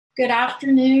Good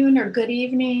afternoon or good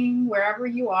evening, wherever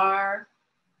you are.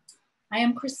 I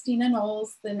am Christina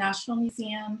Knowles, the National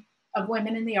Museum of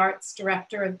Women in the Arts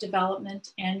Director of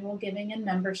Development, Annual Giving and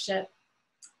Membership.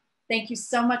 Thank you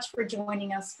so much for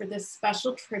joining us for this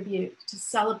special tribute to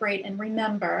celebrate and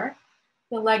remember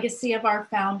the legacy of our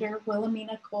founder,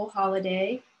 Wilhelmina Cole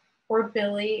Holladay, or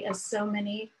Billy, as so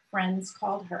many friends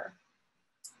called her.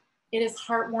 It is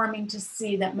heartwarming to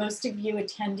see that most of you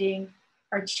attending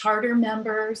are charter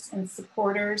members and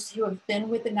supporters who have been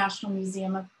with the National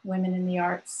Museum of Women in the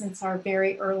Arts since our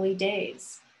very early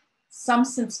days. Some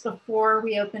since before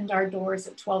we opened our doors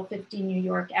at 1250 New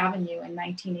York Avenue in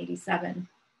 1987.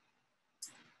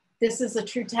 This is a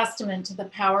true testament to the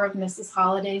power of Mrs.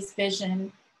 Holladay's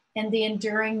vision and the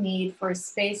enduring need for a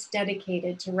space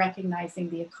dedicated to recognizing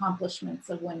the accomplishments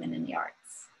of women in the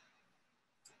arts.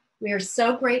 We are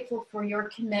so grateful for your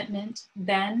commitment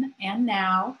then and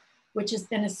now, which has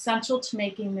been essential to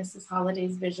making Mrs.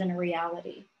 Holladay's vision a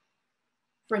reality.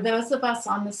 For those of us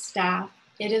on the staff,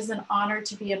 it is an honor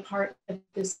to be a part of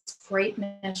this great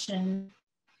mission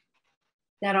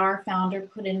that our founder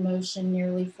put in motion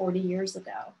nearly 40 years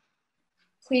ago.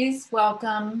 Please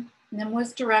welcome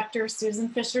NMWA's director, Susan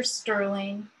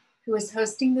Fisher-Sterling, who is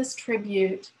hosting this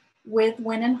tribute with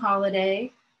Winton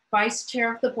Holladay, Vice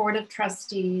Chair of the Board of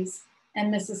Trustees,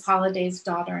 and Mrs. Holladay's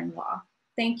daughter-in-law.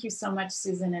 Thank you so much,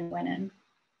 Susan and Winton.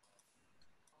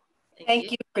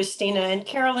 Thank you, Christina. And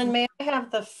Carolyn, may I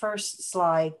have the first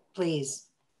slide, please?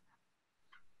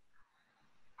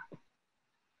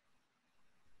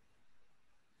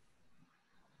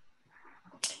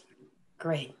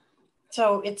 Great.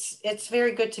 So it's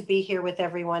very good to be here with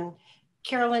everyone.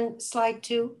 Carolyn, slide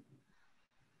 2.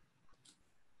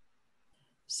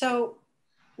 So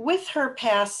with her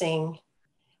passing,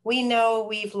 we know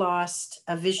we've lost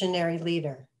a visionary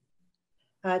leader.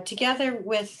 Together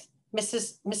with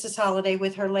Mrs. Holladay,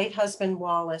 with her late husband,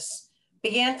 Wallace,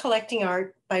 began collecting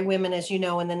art by women, as you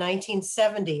know, in the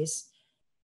 1970s,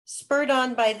 spurred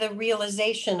on by the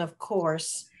realization, of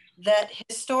course, that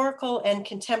historical and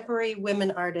contemporary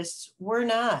women artists were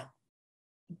not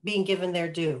being given their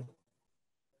due.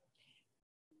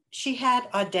 She had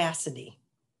audacity,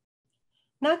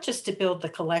 not just to build the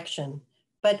collection,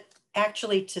 but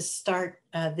actually to start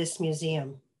this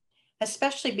museum,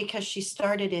 especially because she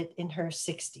started it in her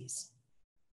 60s.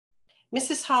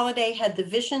 Mrs. Holladay had the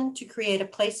vision to create a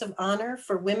place of honor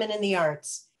for women in the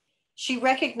arts. She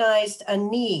recognized a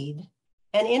need,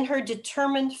 and in her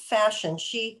determined fashion,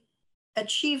 she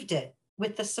achieved it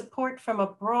with the support from a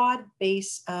broad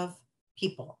base of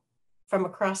people from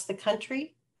across the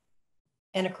country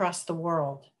and across the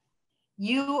world.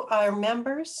 You, our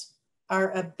members,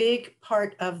 are a big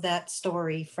part of that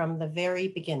story from the very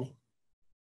beginning.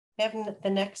 Have the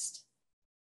next.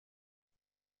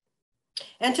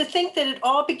 And to think that it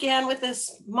all began with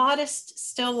this modest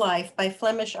still life by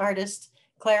Flemish artist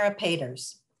Clara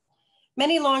Peters.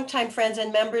 Many longtime friends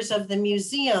and members of the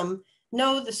museum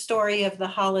know the story of the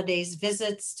Holladays'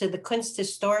 visits to the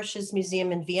Kunsthistorisches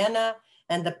Museum in Vienna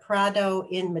and the Prado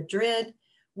in Madrid,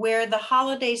 where the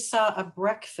Holladays saw a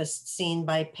breakfast scene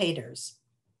by Peters.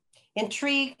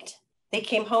 Intrigued, they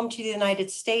came home to the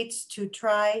United States to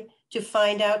try to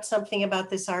find out something about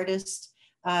this artist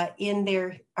in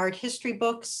their art history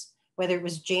books, whether it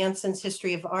was Jansen's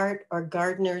History of Art or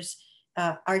Gardner's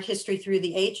Art History Through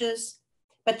the Ages,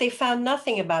 but they found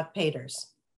nothing about Peters.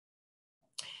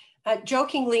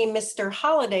 Jokingly, Mr.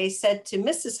 Holladay said to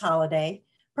Mrs. Holladay,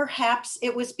 perhaps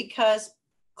it was because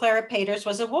Clara Peters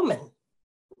was a woman.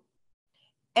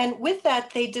 And with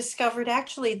that, they discovered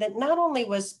actually that not only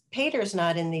was Peters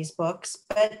not in these books,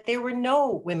 but there were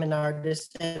no women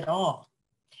artists at all.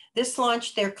 This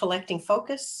launched their collecting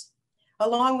focus,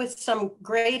 along with some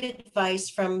great advice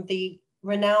from the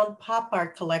renowned pop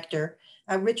art collector,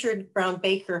 Richard Brown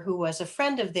Baker, who was a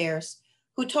friend of theirs,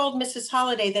 who told Mrs.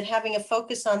 Holladay that having a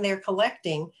focus on their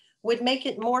collecting would make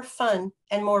it more fun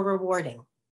and more rewarding.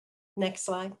 Next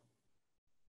slide.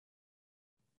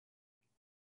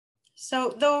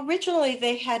 So though originally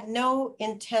they had no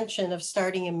intention of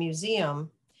starting a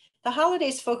museum, the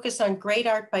Holladays' focus on great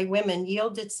art by women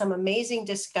yielded some amazing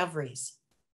discoveries.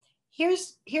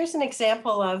 Here's an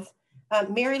example of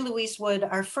Mary Louise Wood,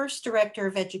 our first director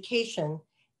of education,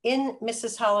 in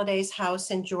Mrs. Holladay's house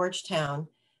in Georgetown,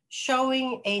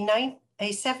 showing a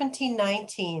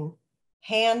 1719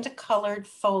 hand-colored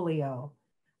folio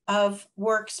of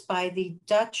works by the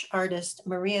Dutch artist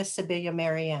Maria Sibylla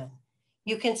Marianne.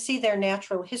 You can see their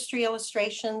natural history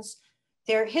illustrations,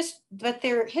 their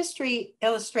history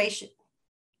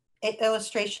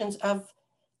illustrations of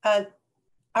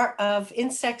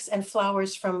insects and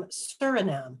flowers from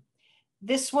Suriname.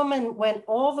 This woman went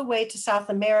all the way to South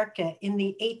America in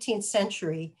the 18th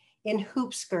century in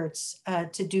hoop skirts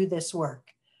to do this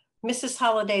work. Mrs.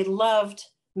 Holladay loved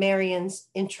Marion's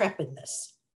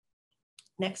intrepidness.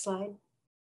 Next slide.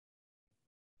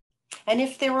 And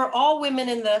if there were all women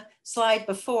in the slide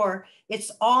before,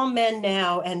 it's all men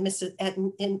now. And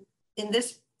in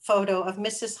this photo of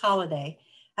Mrs. Holladay,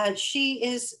 she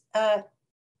is,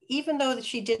 even though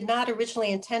she did not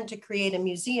originally intend to create a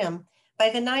museum, by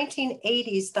the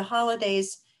 1980s, the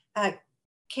Holladays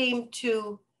came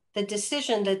to the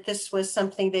decision that this was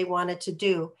something they wanted to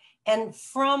do. And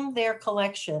from their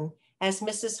collection, as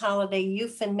Mrs. Holladay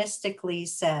euphemistically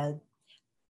said,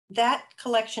 that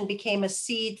collection became a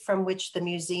seed from which the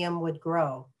museum would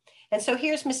grow. And so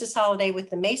here's Mrs. Holladay with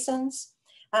the Masons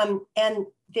and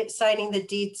signing the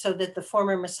deed so that the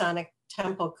former Masonic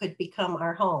temple could become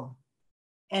our home.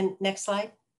 And next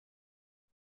slide.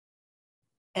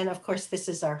 And of course, this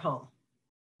is our home.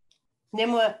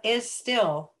 NMWA is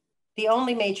still the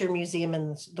only major museum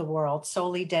in the world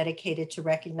solely dedicated to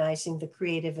recognizing the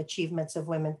creative achievements of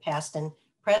women past and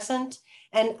present.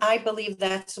 And I believe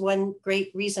that's one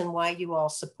great reason why you all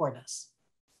support us.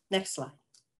 Next slide.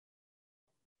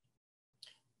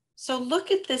 So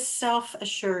look at this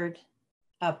self-assured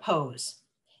pose.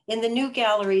 In the new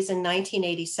galleries in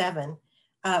 1987,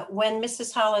 when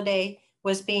Mrs. Holladay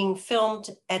was being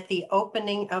filmed at the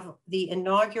opening of the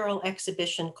inaugural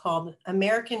exhibition called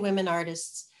American Women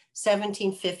Artists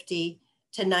 1750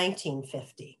 to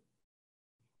 1950.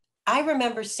 I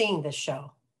remember seeing this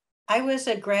show. I was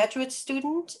a graduate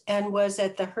student and was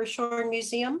at the Hirshhorn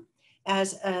Museum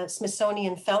as a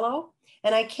Smithsonian Fellow,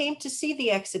 and I came to see the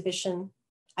exhibition.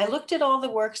 I looked at all the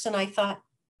works and I thought,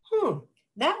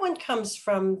 that one comes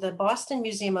from the Boston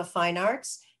Museum of Fine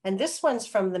Arts, and this one's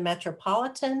from the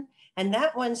Metropolitan, and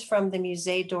that one's from the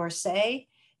Musée d'Orsay,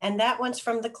 and that one's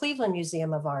from the Cleveland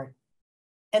Museum of Art.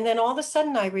 And then all of a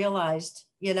sudden I realized,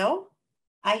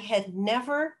 I had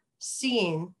never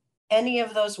seen any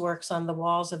of those works on the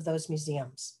walls of those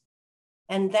museums.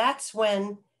 And that's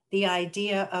when the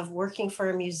idea of working for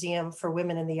a museum for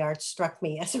women in the arts struck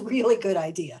me as a really good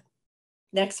idea.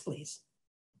 Next, please.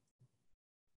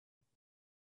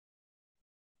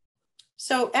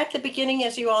 So at the beginning,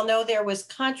 as you all know, there was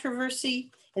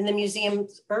controversy in the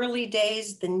museum's early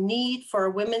days. The need for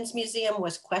a women's museum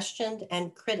was questioned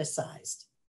and criticized.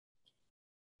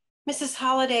 Mrs.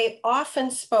 Holladay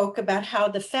often spoke about how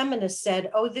the feminists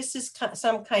said, oh, this is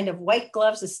some kind of white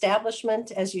gloves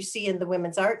establishment, as you see in the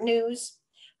Women's Art News.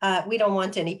 We don't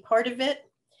want any part of it.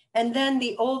 And then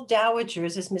the old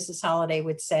dowagers, as Mrs. Holladay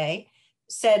would say,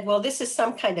 said, well, this is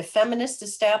some kind of feminist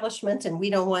establishment and we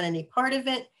don't want any part of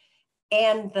it.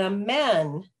 And the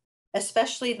men,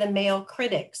 especially the male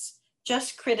critics,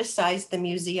 just criticized the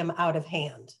museum out of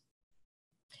hand.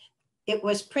 It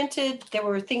was printed, there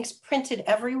were things printed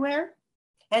everywhere.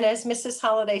 And as Mrs.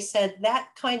 Holladay said, that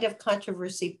kind of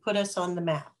controversy put us on the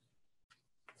map.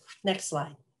 Next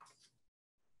slide.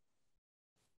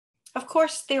 Of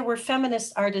course, there were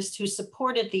feminist artists who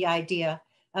supported the idea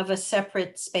of a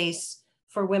separate space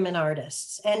for women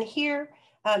artists. And here,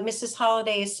 Mrs.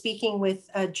 Holladay is speaking with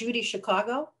Judy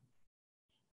Chicago.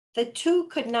 The two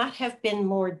could not have been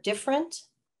more different,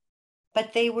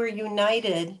 but they were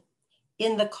united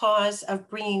in the cause of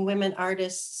bringing women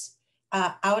artists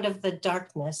out of the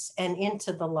darkness and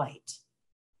into the light.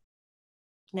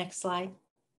 Next slide.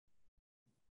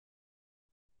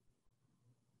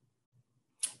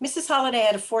 Mrs. Holladay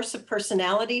had a force of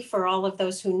personality for all of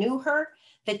those who knew her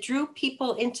that drew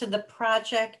people into the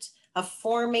project of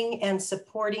forming and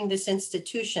supporting this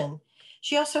institution.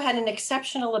 She also had an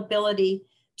exceptional ability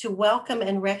to welcome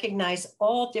and recognize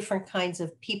all different kinds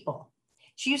of people.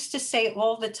 She used to say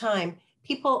all the time,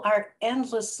 people are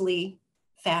endlessly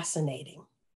fascinating.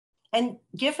 And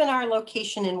given our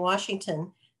location in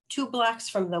Washington, 2 blocks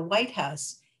from the White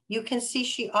House, you can see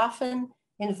she often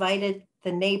invited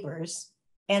the neighbors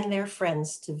and their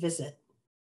friends to visit.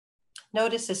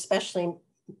 Notice especially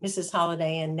Mrs.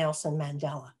 Holladay and Nelson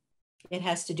Mandela. It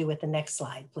has to do with the next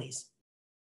slide, please.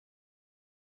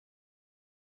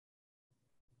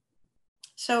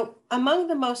 So among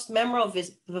the most memorable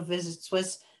visits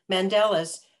was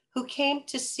Mandela's, who came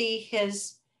to see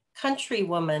his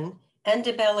countrywoman,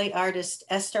 Ndebele artist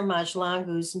Esther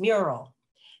Majlangu's mural.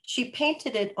 She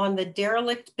painted it on the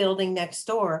derelict building next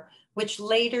door, which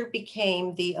later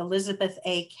became the Elizabeth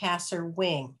A. Kasser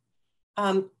Wing.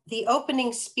 The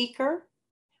opening speaker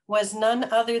was none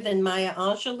other than Maya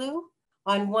Angelou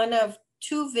on one of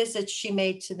 2 visits she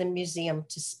made to the museum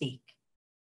to speak.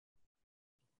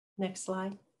 Next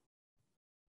slide.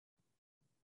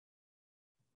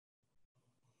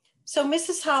 So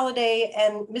Mrs. Holladay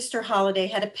and Mr.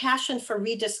 Holladay had a passion for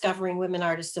rediscovering women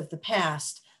artists of the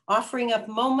past, offering up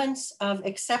moments of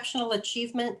exceptional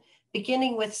achievement,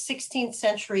 beginning with 16th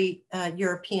century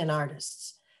European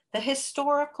artists. The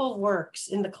historical works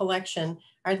in the collection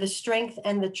are the strength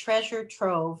and the treasure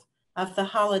trove of the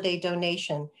Holladay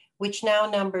donation, which now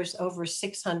numbers over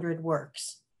 600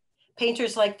 works.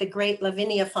 Painters like the great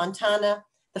Lavinia Fontana,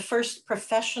 the first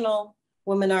professional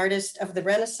woman artist of the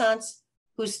Renaissance,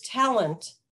 whose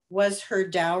talent was her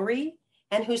dowry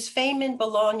and whose fame in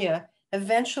Bologna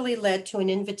eventually led to an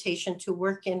invitation to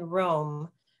work in Rome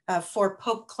for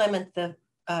Pope Clement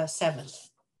VII.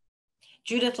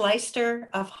 Judith Leister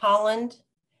of Holland,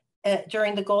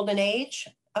 during the Golden Age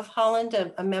of Holland,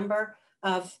 a member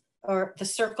of the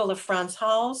Circle of Frans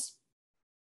Hals.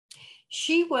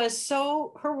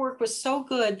 Her work was so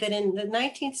good that in the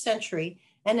 19th century,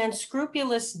 an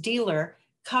unscrupulous dealer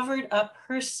covered up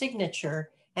her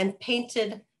signature and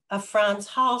painted a Frans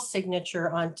Hals signature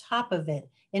on top of it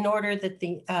in order that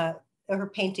her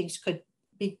paintings could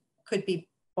be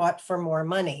bought for more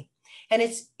money. And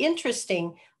it's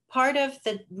interesting, part of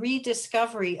the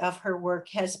rediscovery of her work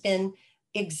has been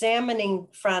examining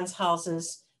Frans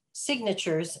Hals's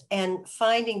signatures and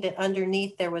finding that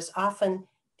underneath there was often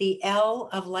the L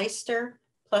of Leister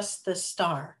plus the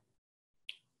star.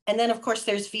 And then of course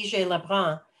there's Vigée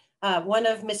Lebrun, one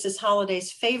of Mrs.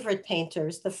 Holladay's favorite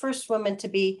painters, the first woman to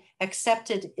be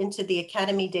accepted into the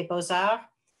Académie des Beaux-Arts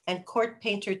and court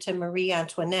painter to Marie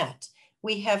Antoinette.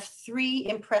 We have 3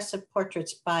 impressive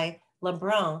portraits by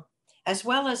Lebrun, as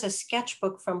well as a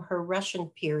sketchbook from her Russian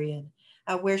period,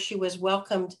 where she was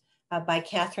welcomed by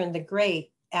Catherine the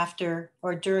Great after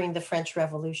or during the French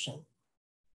Revolution.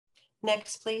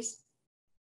 Next, please.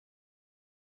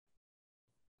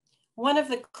 One of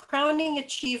the crowning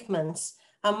achievements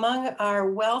among our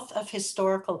wealth of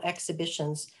historical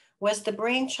exhibitions was the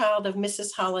brainchild of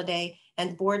Mrs. Holladay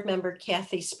and board member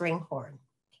Kathy Springhorn.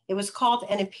 It was called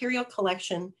An Imperial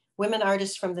Collection, Women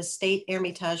Artists from the State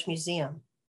Hermitage Museum.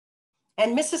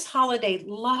 And Mrs. Holladay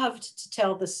loved to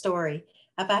tell the story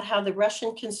about how the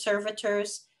Russian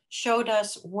conservators showed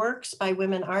us works by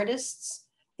women artists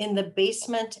in the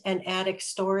basement and attic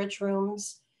storage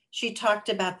rooms. She talked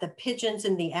about the pigeons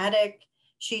in the attic.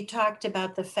 She talked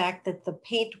about the fact that the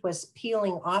paint was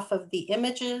peeling off of the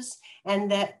images and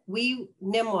that we,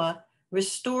 NMWA,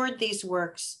 restored these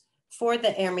works for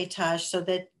the Hermitage so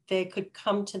that they could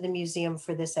come to the museum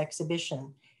for this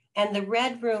exhibition. And the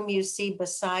red room you see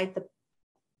beside the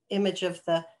image of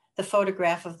the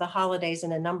photograph of the Holladays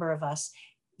and a number of us,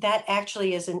 that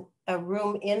actually is a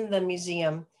room in the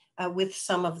museum with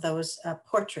some of those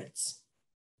portraits.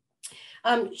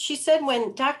 She said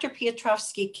when Dr.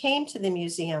 Piotrowski came to the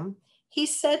museum, he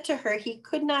said to her he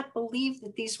could not believe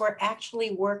that these were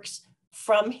actually works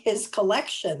from his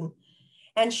collection.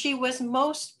 And she was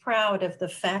most proud of the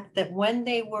fact that when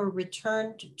they were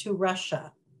returned to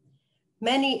Russia,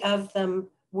 many of them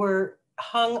were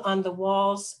hung on the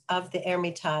walls of the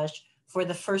Hermitage for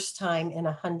the first time in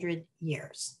 100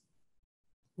 years.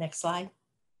 Next slide.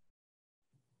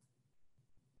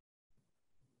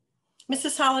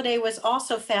 Mrs. Holladay was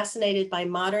also fascinated by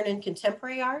modern and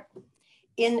contemporary art.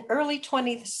 In early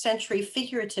 20th century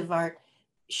figurative art,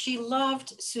 she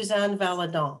loved Suzanne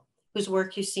Valadon, whose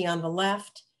work you see on the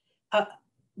left.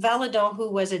 Valadon,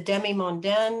 who was a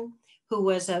demi-mondaine, who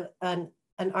was an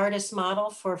artist model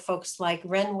for folks like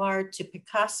Renoir to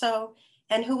Picasso,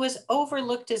 and who was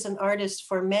overlooked as an artist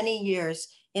for many years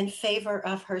in favor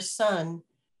of her son,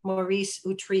 Maurice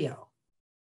Utrillo.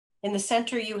 In the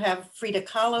center, you have Frida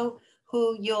Kahlo,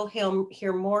 who you'll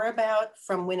hear more about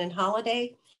from Winton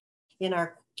Holladay in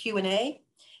our Q&A.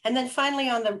 And then finally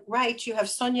on the right, you have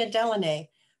Sonia Delaunay,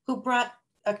 who brought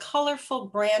a colorful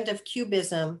brand of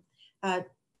cubism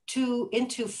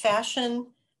into fashion,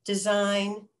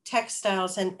 design,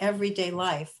 textiles, and everyday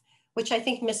life, which I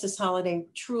think Mrs. Holladay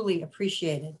truly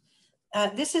appreciated.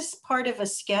 This is part of a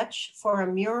sketch for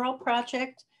a mural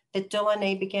project that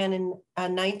Delaunay began in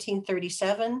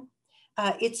 1937.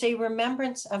 It's a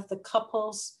remembrance of the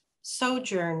couple's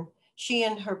sojourn, she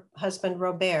and her husband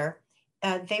Robert.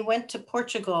 They went to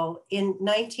Portugal in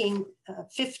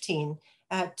 1915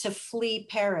 to flee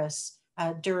Paris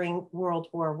during World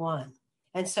War I.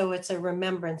 And so it's a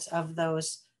remembrance of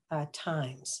those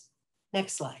times.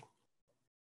 Next slide.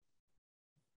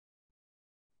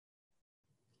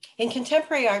 In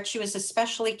contemporary art, she was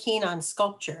especially keen on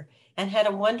sculpture and had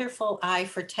a wonderful eye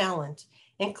for talent,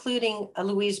 including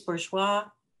Louise Bourgeois.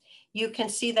 You can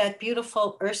see that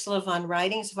beautiful Ursula von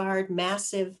Reidingswald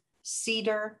massive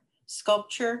cedar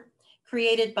sculpture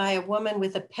created by a woman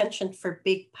with a penchant for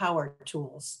big power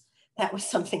tools. That was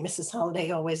something Mrs.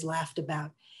 Holladay always laughed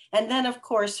about. And then, of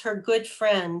course, her good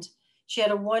friend, she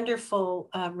had a wonderful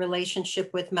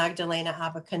relationship with Magdalena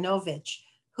Abacanovich,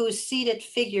 whose seated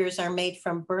figures are made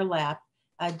from burlap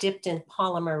dipped in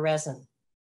polymer resin.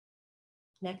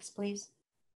 Next, please.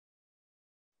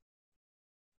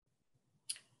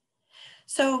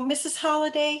 So Mrs.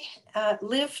 Holladay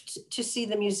lived to see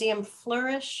the museum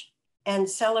flourish and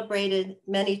celebrated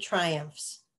many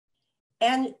triumphs.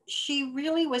 And she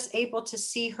really was able to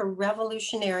see her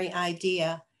revolutionary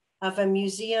idea of a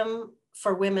museum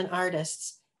for women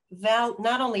artists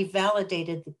not only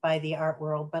validated by the art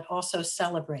world, but also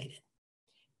celebrated.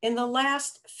 In the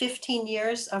last 15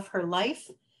 years of her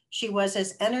life, she was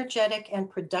as energetic and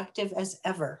productive as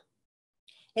ever.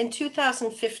 In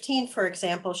 2015, for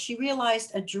example, she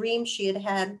realized a dream she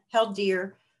had held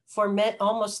dear for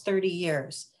almost 30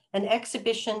 years, an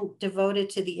exhibition devoted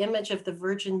to the image of the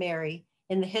Virgin Mary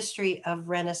in the history of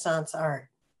Renaissance art.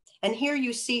 And here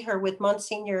you see her with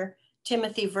Monsignor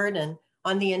Timothy Verdon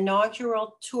on the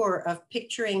inaugural tour of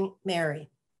Picturing Mary,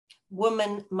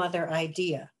 Woman Mother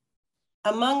Idea.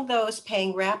 Among those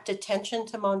paying rapt attention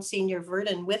to Monsignor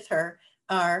Verdon with her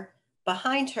are,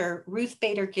 behind her, Ruth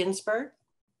Bader Ginsburg,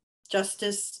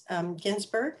 Justice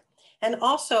Ginsburg, and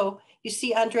also you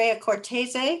see Andrea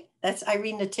Cortese, that's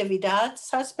Irene Natividad's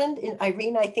husband.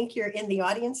 Irene, I think you're in the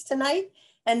audience tonight.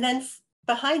 And then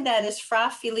behind that is Fra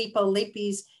Filippo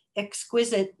Lippi's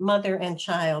exquisite mother and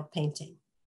child painting.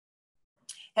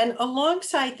 And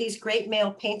alongside these great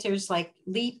male painters like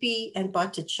Lippi and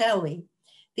Botticelli,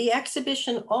 the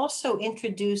exhibition also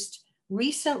introduced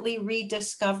recently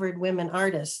rediscovered women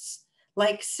artists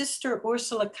like Sister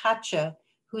Ursula Caccia,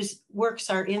 whose works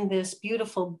are in this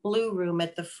beautiful blue room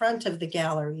at the front of the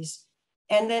galleries,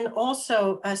 and then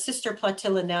also Sister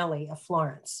Platillinelli of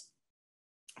Florence.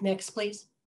 Next, please.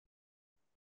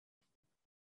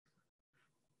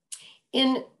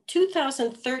 In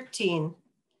 2013,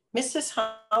 Mrs.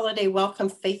 Holladay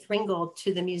welcomed Faith Ringgold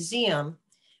to the museum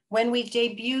when we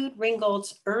debuted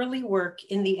Ringgold's early work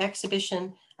in the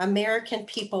exhibition American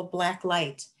People Black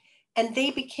Light, and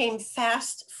they became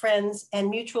fast friends and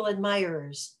mutual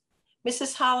admirers.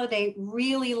 Mrs. Holladay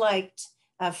really liked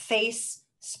Faith's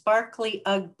sparkly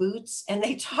Ugg boots, and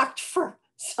they talked for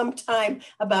some time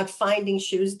about finding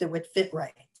shoes that would fit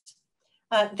right.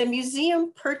 The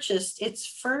museum purchased its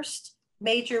first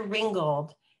major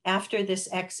Ringgold after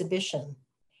this exhibition.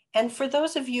 And for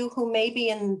those of you who may be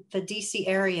in the DC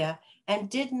area and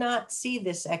did not see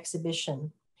this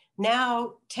exhibition,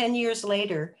 now 10 years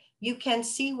later, you can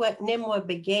see what NMWA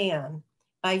began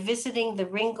by visiting the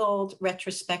Ringgold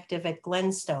retrospective at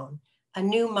Glenstone, a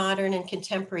new modern and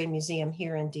contemporary museum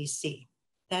here in DC.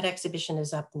 That exhibition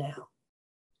is up now.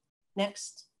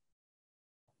 Next.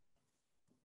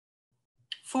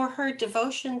 For her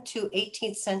devotion to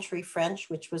 18th century French,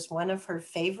 which was one of her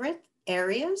favorite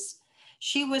areas,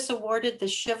 she was awarded the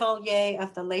Chevalier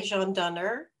of the Légion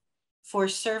d'Honneur for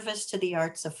service to the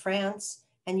arts of France.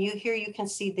 And here you can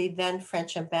see the then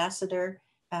French ambassador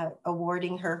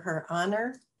awarding her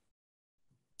honor.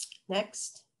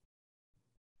 Next.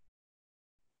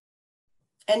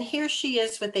 And here she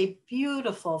is with a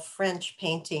beautiful French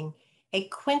painting, a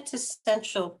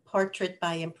quintessential portrait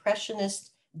by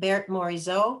Impressionist Berthe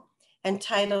Morisot,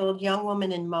 entitled Young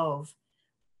Woman in Mauve,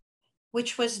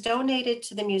 which was donated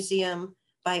to the museum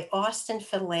by Austin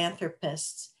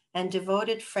philanthropists and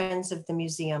devoted friends of the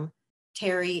museum,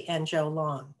 Terry and Joe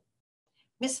Long.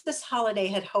 Mrs. Holladay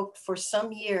had hoped for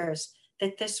some years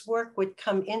that this work would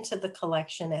come into the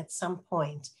collection at some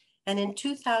point. And in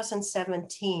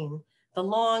 2017, the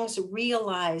Longs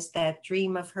realized that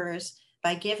dream of hers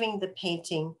by giving the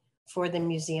painting for the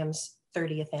museum's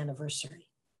 30th anniversary.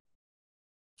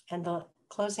 And the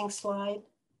closing slide.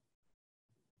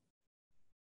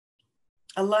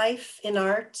 A life in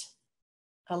art,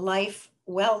 a life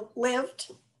well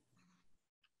lived.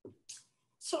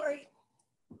 Sorry.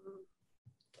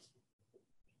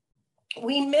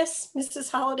 We miss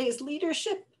Mrs. Holladay's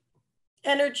leadership,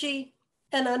 energy,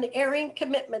 and unerring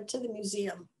commitment to the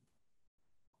museum.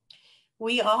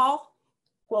 We all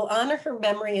will honor her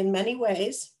memory in many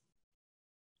ways,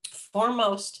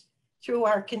 foremost through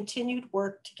our continued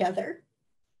work together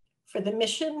for the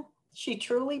mission she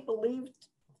truly believed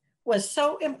was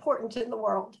so important in the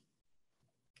world,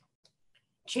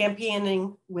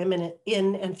 championing women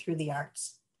in and through the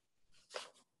arts.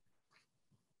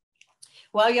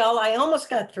 Well, y'all, I almost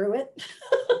got through it.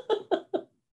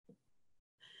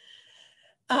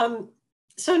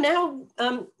 So now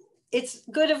it's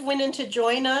good of Winton to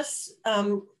join us.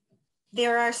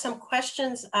 There are some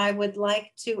questions I would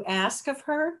like to ask of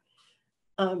her.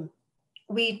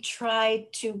 We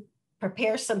tried to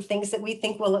prepare some things that we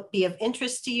think will be of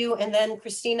interest to you. And then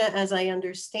Christina, as I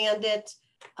understand it,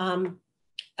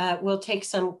 we'll take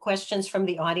some questions from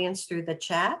the audience through the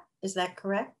chat. Is that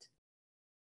correct?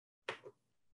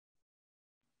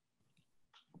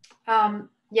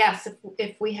 Yes,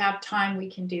 if we have time, we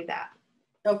can do that.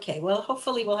 Okay, well,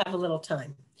 hopefully we'll have a little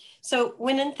time. So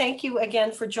Winton, thank you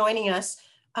again for joining us.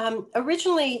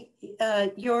 Originally,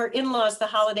 your in-laws, the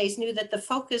Holladays, knew that the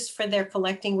focus for their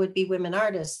collecting would be women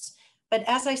artists. But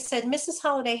as I said, Mrs.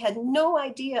 Holladay had no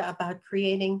idea about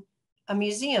creating a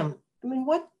museum. I mean,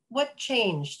 what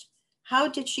changed? How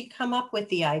did she come up with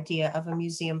the idea of a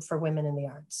museum for women in the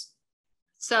arts?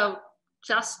 So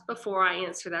just before I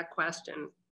answer that question,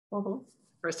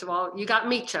 first of all, you got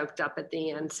me choked up at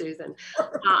the end, Susan.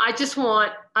 I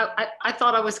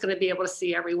thought I was going to be able to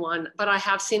see everyone, but I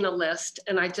have seen a list,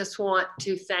 and I just want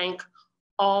to thank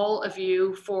all of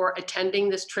you for attending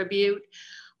this tribute.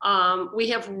 We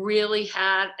have really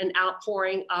had an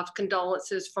outpouring of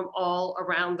condolences from all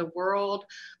around the world,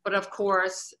 but of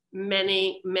course,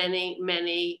 many, many,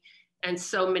 many, and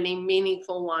so many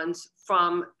meaningful ones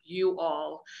from you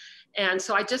all. And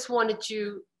so I just wanted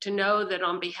you to know that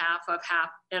on behalf of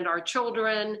HAP and our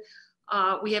children,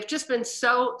 we have just been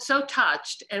so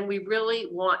touched, and we really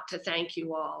want to thank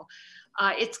you all.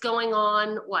 It's going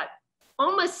on,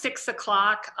 almost 6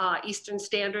 o'clock Eastern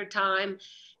Standard Time.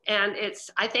 And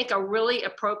it's, I think, a really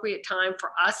appropriate time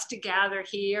for us to gather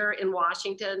here in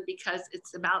Washington, because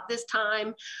it's about this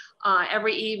time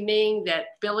every evening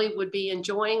that Billie would be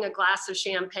enjoying a glass of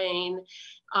champagne,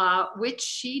 which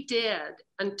she did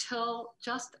until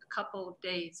just a couple of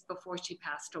days before she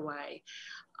passed away.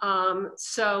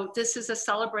 So this is a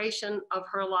celebration of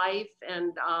her life,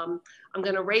 and I'm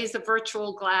going to raise a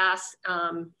virtual glass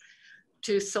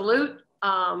to salute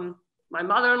my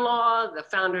mother-in-law, the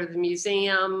founder of the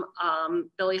museum,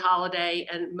 Billie Holladay,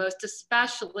 and most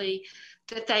especially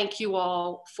to thank you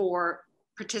all for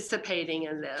participating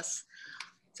in this.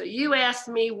 So you asked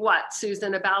me what,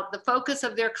 Susan, about the focus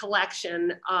of their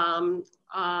collection.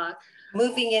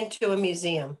 Moving into a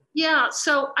museum. Yeah,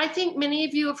 so I think many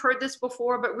of you have heard this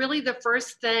before, but really the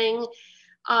first thing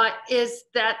is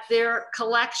that their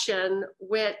collection,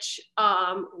 which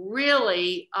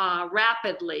really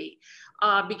rapidly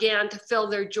began to fill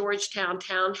their Georgetown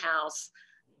townhouse,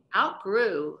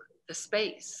 outgrew the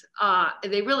space.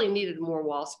 They really needed more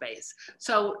wall space.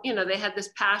 So, you know, they had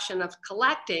this passion of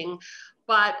collecting,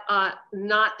 but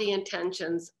not the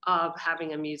intentions of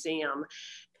having a museum.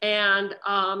 And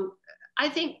I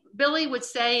think Billie would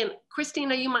say, and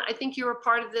Christina, I think you were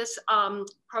part of this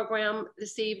program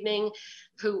this evening,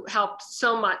 who helped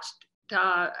so much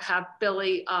to have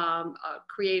Billie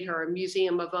create her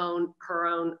museum of her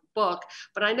own book.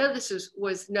 But I know this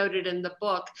was noted in the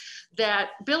book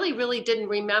that Billie really didn't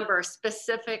remember a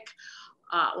specific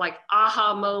like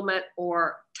aha moment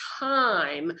or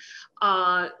time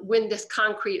when this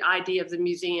concrete idea of the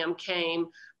museum came.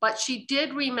 But she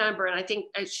did remember, and I think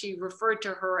as she referred to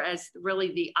her as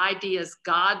really the idea's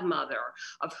godmother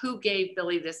of who gave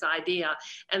Billie this idea,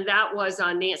 and that was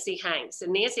Nancy Hanks.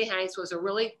 And Nancy Hanks was a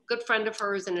really good friend of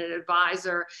hers and an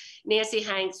advisor. Nancy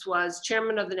Hanks was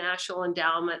chairman of the National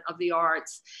Endowment of the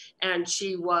Arts, and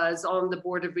she was on the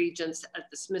Board of Regents at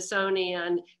the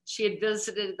Smithsonian. She had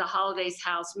visited the Holladay's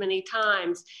house many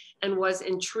times and was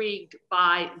intrigued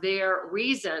by their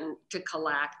reason to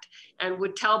collect, and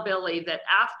would tell Billie that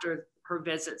after her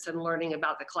visits and learning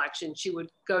about the collection, she would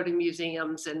go to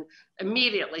museums and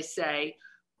immediately say,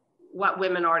 what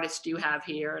women artists do you have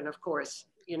here? And of course,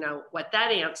 you know, what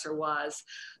that answer was.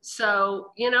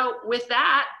 So, you know, with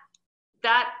that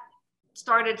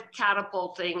started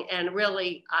catapulting, and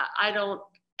really, I don't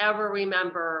ever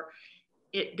remember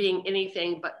it being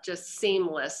anything but just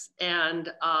seamless.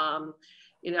 And,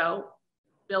 you know,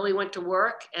 Billie went to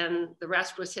work, and the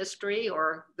rest was history,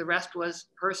 or the rest was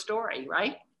her story,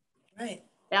 right? Right.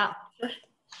 Yeah.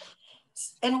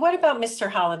 And what about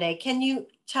Mr. Holladay? Can you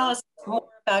tell us more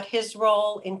about his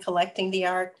role in collecting the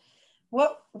art?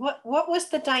 What was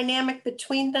the dynamic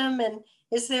between them? And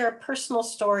is there a personal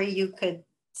story you could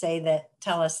say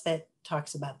tell us that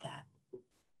talks about that?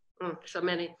 So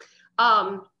many.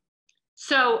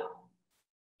 So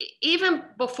even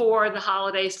before the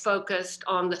Holladays focused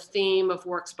on the theme of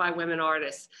works by women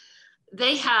artists,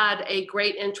 they had a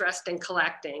great interest in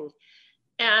collecting.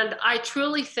 And I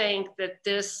truly think that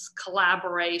this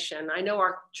collaboration, I know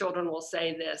our children will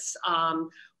say this,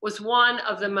 was one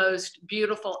of the most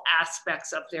beautiful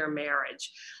aspects of their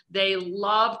marriage. They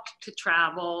loved to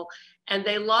travel, and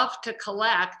they loved to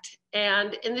collect.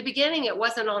 And in the beginning, it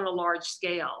wasn't on a large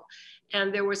scale,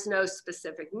 and there was no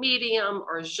specific medium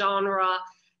or genre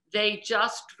they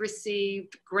just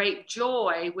received great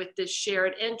joy with this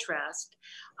shared interest.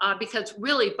 Because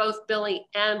really both Billy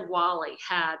and Wally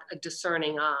had a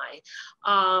discerning eye.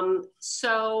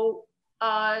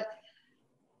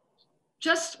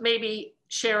 Just maybe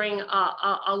sharing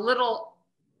a little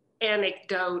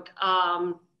anecdote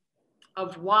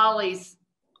of Wally's,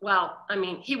 well, I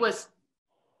mean,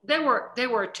 they were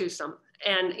a twosome.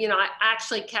 And, you know, I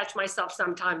actually catch myself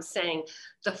sometimes saying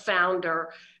the founder,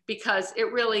 because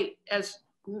it really, as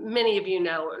many of you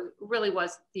know, really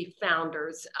was the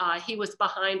founders. He was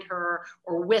behind her,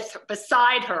 or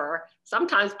beside her,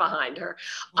 sometimes behind her,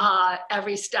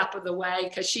 every step of the way,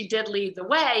 because she did lead the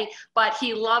way, but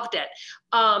he loved it.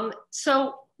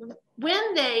 So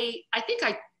when I think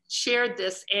I shared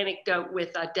this anecdote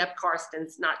with Deb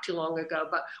Karstens not too long ago,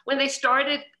 but when they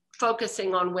started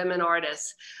focusing on women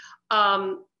artists,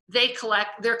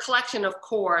 their collection, of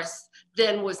course,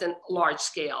 then was in large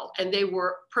scale, and they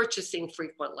were purchasing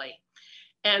frequently.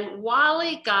 And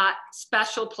Wally got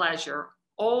special pleasure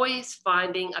always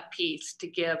finding a piece to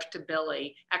give to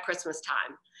Billy at Christmas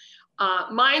time.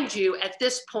 Mind you, at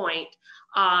this point,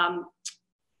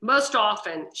 most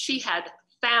often she had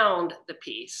found the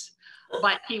piece,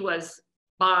 but he was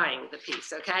buying the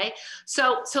piece, okay?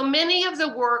 So many of the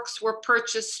works were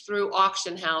purchased through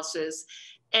auction houses.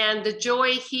 And the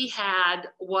joy he had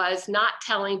was not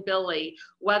telling Billy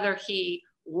whether he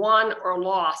won or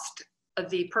lost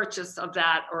the purchase of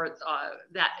that, or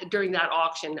that during that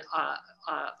auction,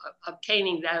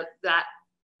 obtaining that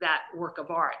work of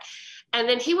art. And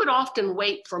then he would often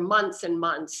wait for months and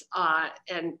months,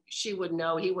 and she would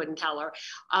know, he wouldn't tell her.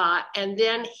 And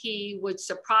then he would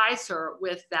surprise her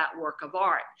with that work of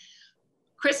art.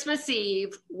 Christmas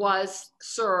Eve was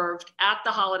served at the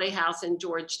Holladay House in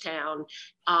Georgetown,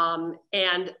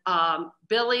 and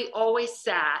Billy always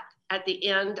sat at the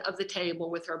end of the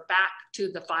table with her back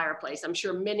to the fireplace. I'm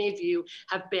sure many of you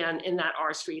have been in that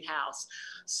R Street house.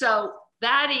 So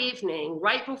that evening,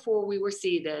 right before we were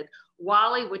seated,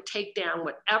 Wally would take down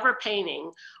whatever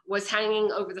painting was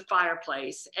hanging over the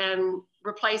fireplace and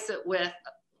replace it with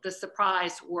the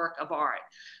surprise work of art.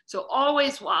 So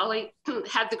always Wally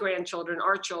had the grandchildren,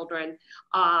 our children,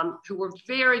 who were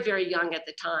very, very young at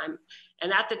the time,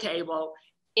 and at the table,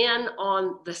 in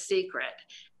on the secret.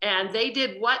 And they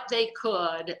did what they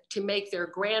could to make their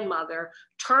grandmother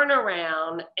turn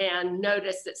around and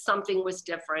notice that something was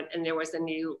different and there was a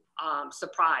new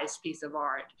surprise piece of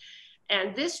art.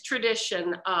 And this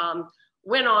tradition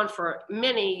went on for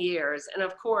many years. And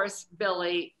of course,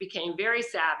 Billy became very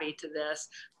savvy to this,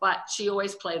 but she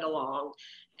always played along.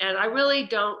 And I really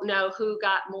don't know who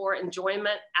got more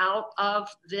enjoyment out of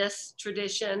this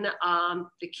tradition,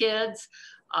 the kids,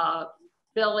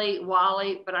 Billy,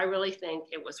 Wally, but I really think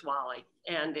it was Wally.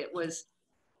 And it was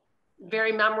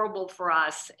very memorable for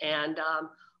us. And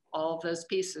all of those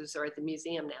pieces are at the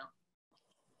museum now.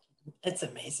 That's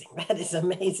amazing. That is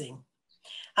amazing.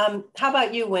 How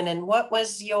about you, Winton? What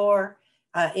was your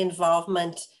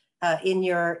involvement in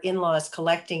your in-laws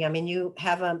collecting? I mean, you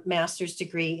have a master's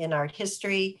degree in art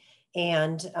history,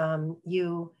 and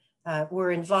you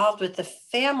were involved with the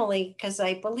family because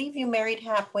I believe you married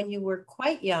Hap when you were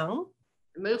quite young.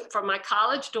 I moved from my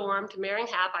college dorm to marrying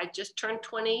Hap. I just turned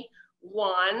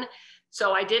 21.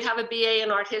 So I did have a BA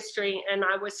in art history, and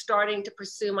I was starting to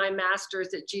pursue my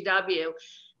master's at GW.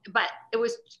 But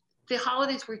the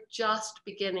Holladays were just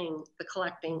beginning the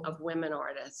collecting of women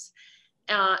artists.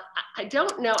 I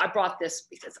don't know, I brought this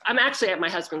because I'm actually at my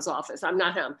husband's office, I'm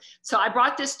not him. So I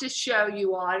brought this to show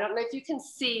you all. I don't know if you can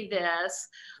see this,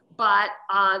 but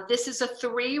this is a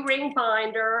 3-ring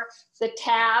binder. The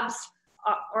tabs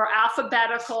are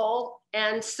alphabetical.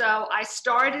 And so I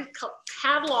started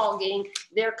cataloging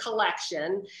their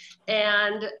collection.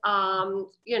 And,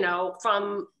 you know,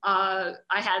 I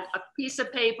had a piece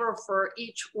of paper for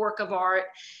each work of art.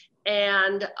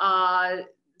 And I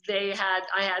had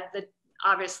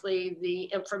obviously the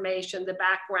information, the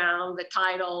background, the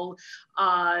title,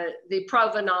 the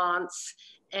provenance,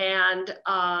 and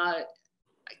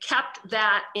kept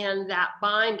that in that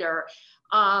binder.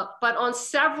 But on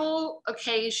several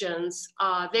occasions,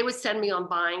 they would send me on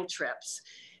buying trips.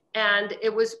 And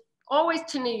it was always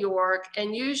to New York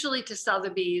and usually to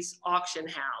Sotheby's auction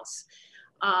house.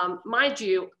 Mind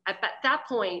you, at that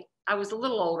point, I was a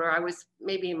little older. I was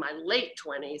maybe in my late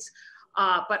 20s,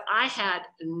 but I had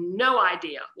no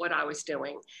idea what I was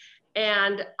doing.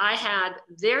 And I had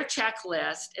their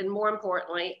checklist, and more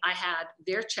importantly, I had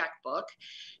their checkbook.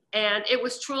 And it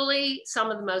was truly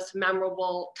some of the most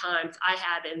memorable times I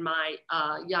had in my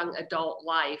young adult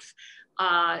life.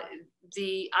 I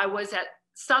was at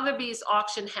Sotheby's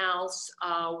auction house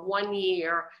one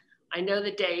year I know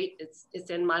the date, it's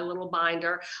in my little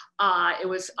binder. It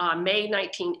was May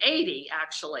 1980,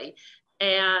 actually.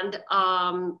 And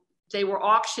they were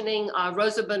auctioning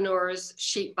Rosa Bonheur's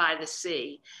Sheep by the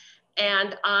Sea.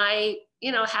 And I,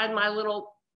 had my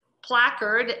little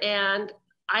placard and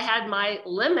I had my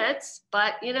limits,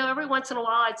 but, every once in a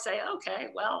while I'd say, okay,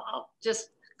 well, I'll just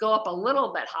go up a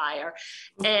little bit higher.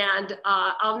 And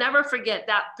I'll never forget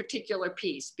that particular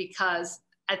piece, because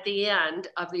at the end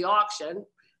of the auction,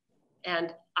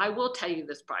 and I will tell you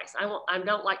this price. I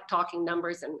don't like talking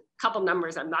numbers, and a couple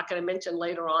numbers I'm not going to mention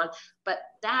later on, but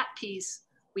that piece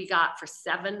we got for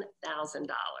 $7,000.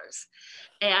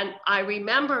 And I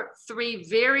remember three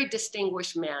very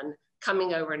distinguished men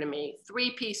coming over to me,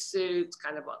 three-piece suits,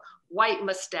 kind of a white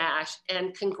mustache,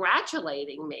 and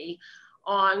congratulating me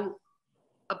on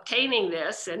obtaining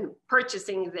this and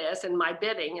purchasing this and my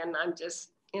bidding. And I'm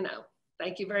just,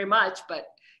 thank you very much. But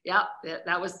yeah,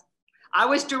 I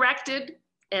was directed,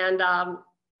 and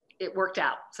it worked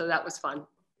out. So that was fun.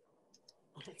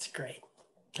 That's great.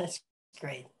 That's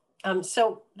great.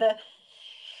 So the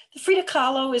Frida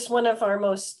Kahlo is one of our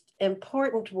most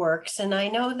important works. And I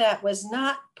know that was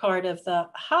not part of the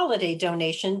Holladay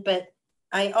donation, but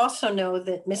I also know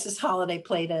that Mrs. Holladay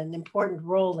played an important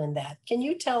role in that. Can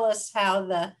you tell us how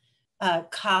the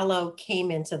Kahlo came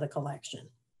into the collection?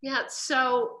 Yeah,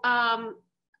 so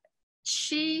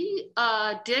she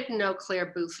did know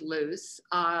Claire Booth Luce.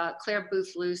 Claire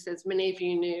Booth Luce, as many of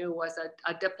you knew, was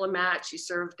a diplomat. She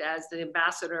served as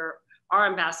our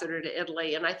ambassador to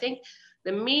Italy. And I think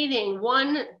the meeting,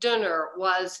 one dinner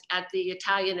was at the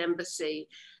Italian embassy,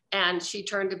 and she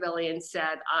turned to Billy and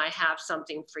said, I have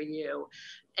something for you.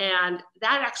 And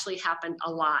that actually happened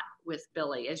a lot with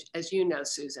Billy, as you know,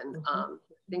 Susan. Mm-hmm.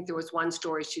 I think there was one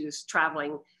story, she was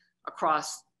traveling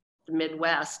across the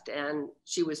Midwest, and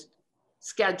she was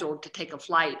scheduled to take a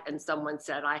flight, and someone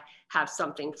said, I have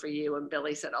something for you. And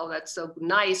Billy said, oh, that's so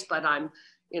nice, but I'm,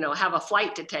 have a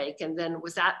flight to take. And then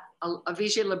was that a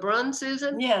Vigie Lebrun,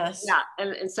 Susan? Yes. Yeah,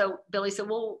 and so Billy said,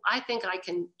 well, I think I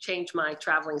can change my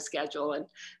traveling schedule, and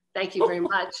thank you very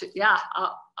much. Yeah,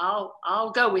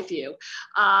 I'll go with you.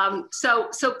 So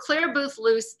Claire Booth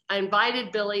Luce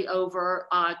invited Billy over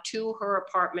to her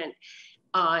apartment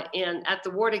at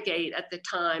the Watergate at the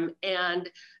time. And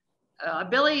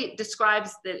Billy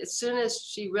describes that as soon as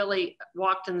she really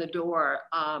walked in the door,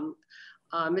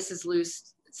 Mrs.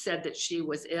 Luce said that she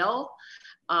was ill,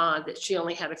 that she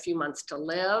only had a few months to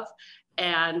live,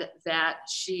 and that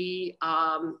she,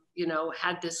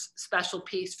 had this special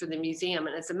piece for the museum.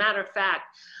 And as a matter of fact,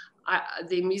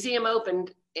 the museum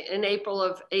opened in April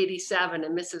of '87,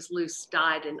 and Mrs. Luce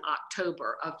died in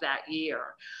October of that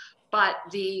year. But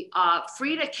the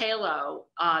Frida Kahlo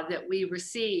that we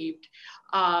received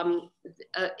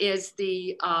is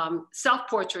the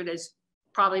self-portrait, as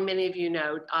probably many of you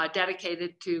know,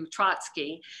 dedicated to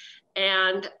Trotsky.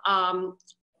 And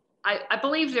I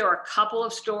believe there are a couple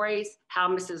of stories how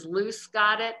Mrs. Luce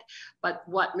got it, but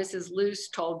what Mrs. Luce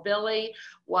told Billy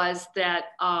was that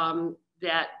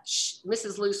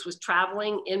Mrs. Luce was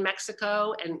traveling in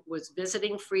Mexico and was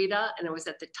visiting Frida, and it was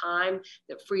at the time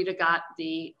that Frida got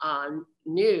the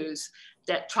news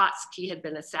that Trotsky had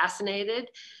been assassinated,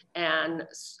 and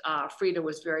Frida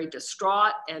was very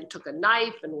distraught and took a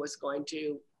knife and was going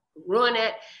to ruin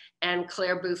it. And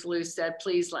Claire Booth Luce said,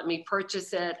 please let me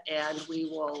purchase it, and we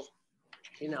will,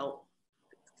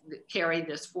 carry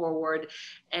this forward.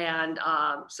 And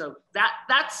so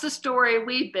that's the story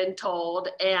we've been told.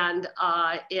 And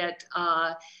it,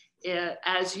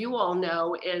 as you all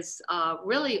know, is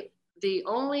really the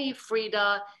only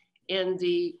Frida in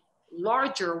the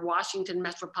larger Washington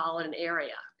metropolitan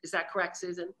area. Is that correct,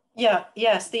 Susan? Yeah,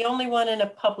 yes, the only one in a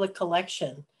public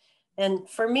collection. And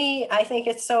for me, I think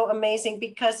it's so amazing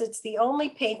because it's the only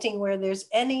painting where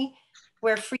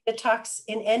where Frida talks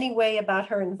in any way about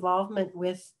her involvement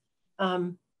with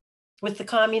the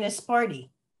Communist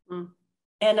Party. Mm.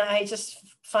 And I just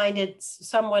find it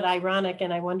somewhat ironic,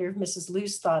 and I wonder if Mrs.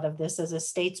 Luce thought of this as a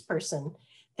statesperson,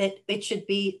 that it should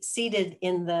be seated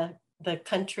in the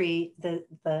country,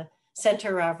 the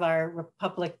center of our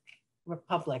republic,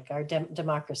 our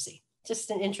democracy. Just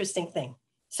an interesting thing.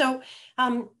 So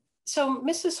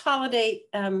Mrs. Holladay,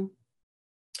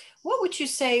 what would you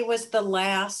say was the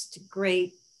last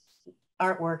great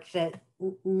artwork that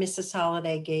Mrs.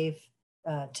 Holladay gave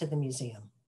to the museum?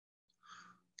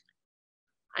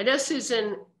 I know,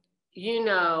 Susan, you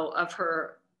know of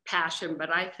her passion,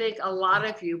 but I think a lot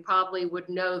of you probably would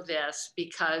know this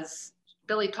because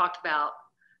Billy talked about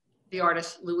the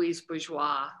artist Louise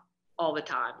Bourgeois all the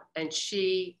time, and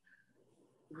she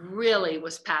really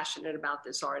was passionate about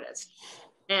this artist.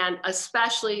 and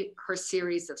especially her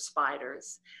series of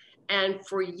spiders. And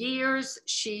for years,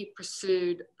 she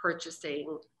pursued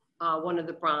purchasing one of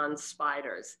the bronze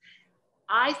spiders.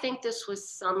 I think this was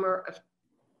summer of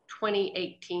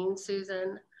 2018,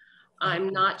 Susan. I'm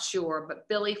not sure, but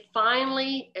Billy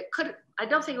finally, I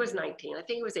don't think it was 19, I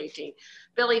think it was 18.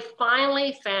 Billy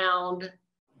finally found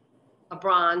a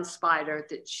bronze spider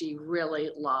that she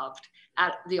really loved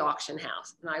at the auction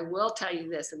house. And I will tell you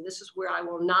this, and this is where I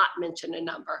will not mention a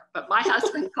number, but my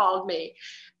husband called me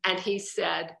and he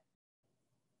said,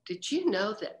 did you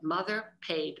know that mother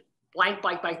paid blank,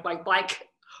 blank, blank, blank, blank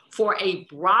for a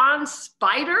bronze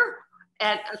spider?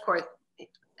 And of course,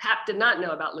 Hap did not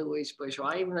know about Louise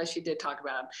Bourgeois, even though she did talk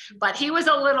about him. But he was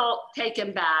a little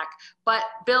taken back. But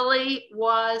Billy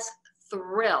was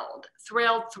thrilled,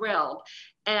 thrilled, thrilled.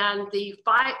 And the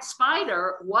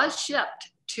spider was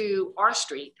shipped to our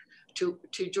street, to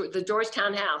the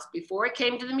Georgetown house. Before it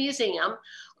came to the museum,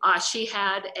 she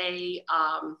had a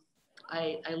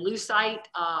lucite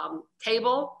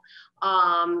table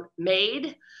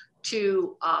made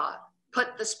to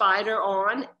put the spider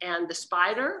on, and the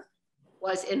spider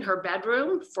was in her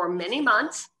bedroom for many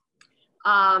months.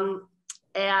 And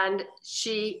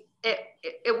it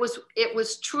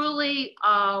was truly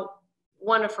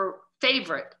one of her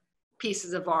favorite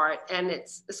pieces of art. And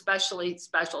it's especially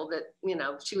special that, you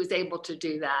know, she was able to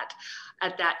do that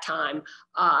at that time.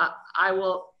 I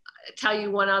will tell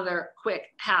you one other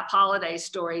quick Hap Holladay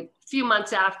story. A few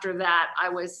months after that, I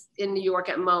was in New York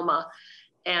at MoMA.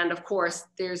 And of course,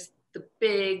 there's the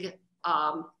big,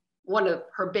 one of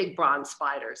her big bronze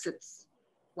spiders. It's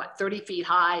what, 30 feet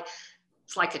high.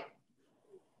 It's like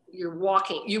you walk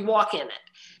in it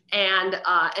and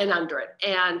under it.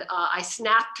 And I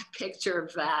snapped a picture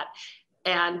of that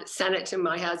and sent it to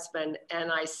my husband.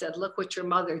 And I said, look what your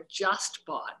mother just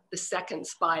bought, the second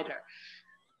spider.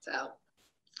 So,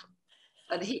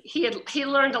 but he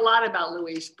learned a lot about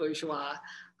Louise Bourgeois.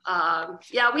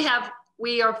 Yeah,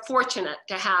 we are fortunate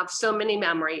to have so many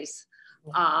memories.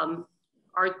 Our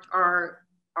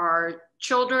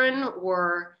children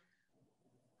were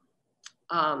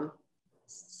 7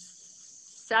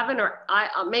 or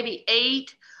maybe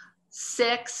 8,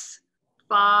 6,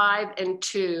 5, and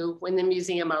 2 when the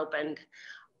museum opened.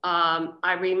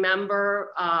 I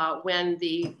remember when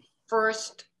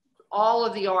all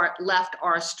of the art left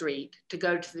our street to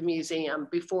go to the museum.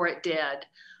 Before it did,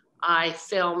 I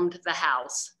filmed the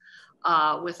house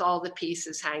with all the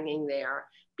pieces hanging there,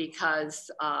 because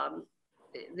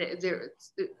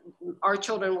our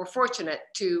children were fortunate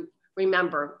to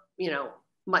remember, you know,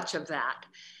 much of that.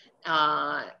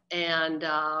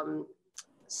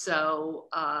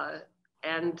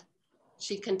 And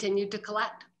she continued to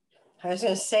collect. I was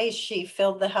going to say she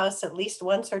filled the house at least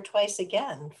once or twice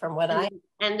again, from what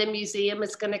and the museum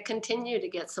is going to continue to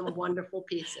get some wonderful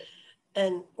pieces.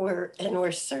 And we're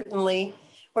certainly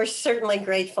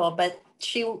grateful. But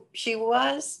she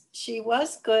was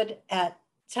good at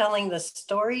telling the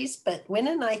stories. But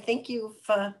Winton, I think you've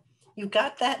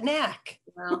got that knack.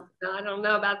 Well, I don't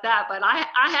know about that, but I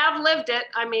have lived it.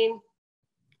 I mean,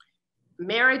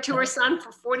 married to her son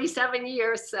for 47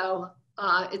 years, so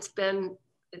it's been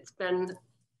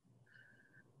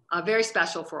very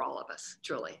special for all of us,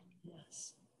 truly.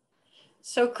 Yes.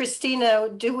 So, Christina,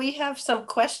 do we have some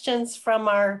questions from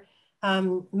our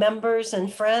members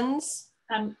and friends?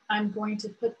 I'm going to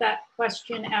put that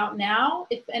question out now.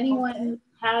 If anyone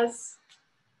has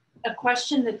a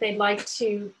question that they'd like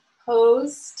to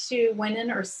pose to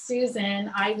Winton or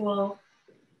Susan, I will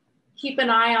keep an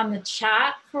eye on the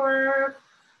chat for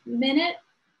a minute.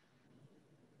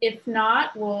 If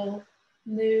not, we'll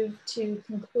move to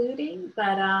concluding,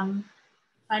 but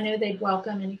I know they'd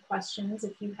welcome any questions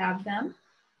if you have them.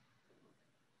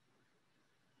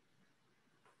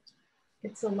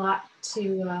 It's a lot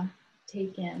to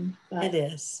take in. But it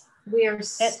is. We are.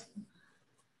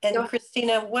 And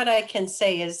Christina, what I can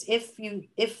say is,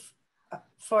 if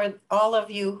for all of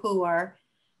you who are,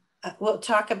 we'll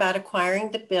talk about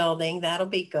acquiring the building, that'll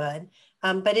be good.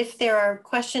 But if there are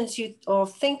questions you all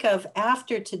think of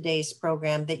after today's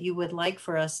program that you would like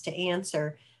for us to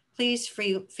answer, please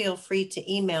feel free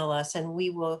to email us and we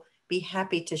will be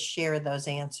happy to share those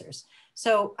answers.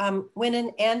 So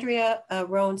Winton, Andrea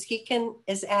Rowan-Skikin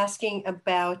is asking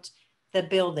about the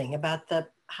building, about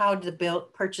how the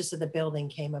purchase of the building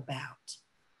came about.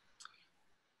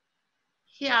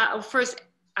 Yeah, first,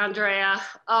 Andrea,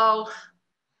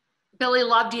 Billy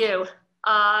loved you,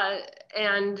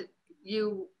 and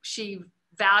she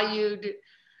valued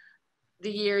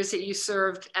the years that you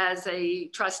served as a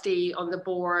trustee on the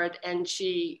board, and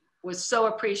she was so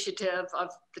appreciative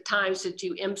of the times that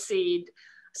you emceed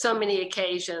so many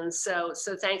occasions. So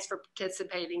thanks for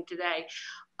participating today.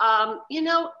 You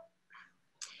know,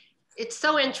 it's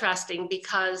so interesting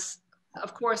because,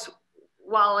 of course,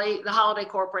 Wally, the Holladay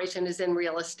Corporation is in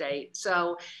real estate.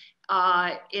 So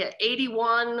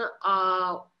 81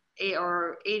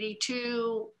 or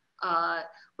 82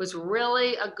 was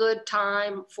really a good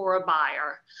time for a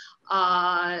buyer.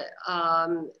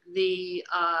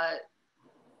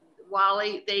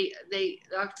 Wally,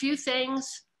 a few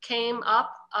things came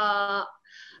up,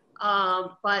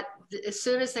 but as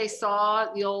soon as they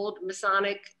saw the old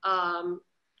Masonic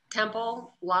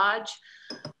temple lodge,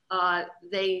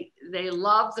 they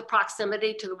loved the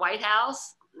proximity to the White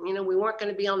House. You know, we weren't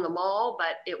going to be on the mall,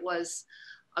 but it was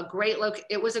a great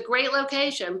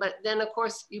location. But then, of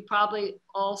course, you probably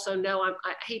also know,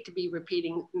 I hate to be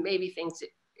repeating maybe things that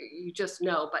you just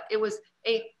know, but it was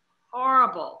a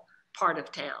horrible part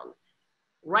of town.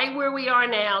 Right where we are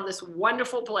now, this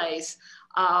wonderful place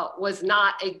was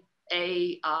not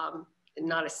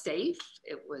not a safe.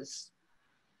 It was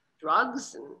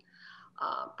drugs and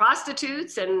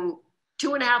prostitutes and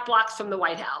 2.5 blocks from the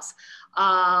White House.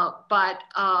 I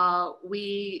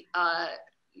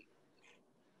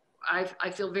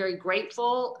feel very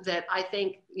grateful that I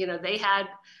think, you know, they had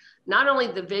not only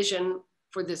the vision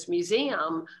for this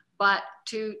museum, but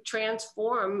to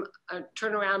transform,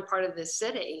 turn around part of this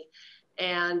city.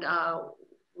 And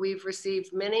we've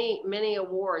received many, many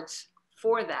awards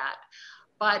for that.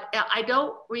 But I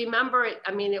don't remember it.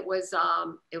 I mean, it was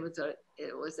an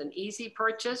easy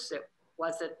purchase. It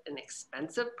wasn't an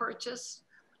expensive purchase,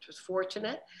 which was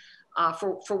fortunate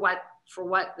for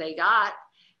what they got.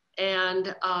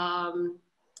 And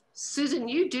Susan,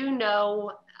 you do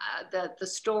know the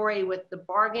story with the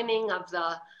bargaining of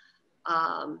the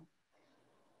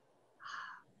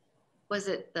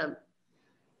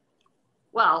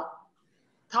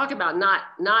talk about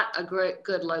not a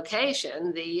good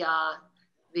location. You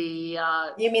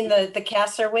mean the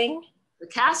Kasser Wing? The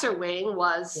Kasser Wing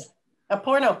was a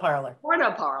porno parlor.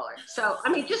 So, I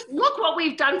mean, just look what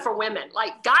we've done for women,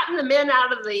 like gotten the men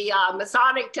out of the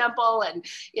Masonic temple and,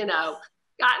 you know,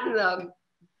 gotten the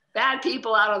bad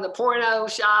people out of the porno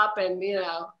shop and, you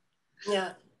know.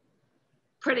 Yeah.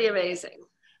 Pretty amazing.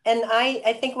 And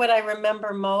I think what I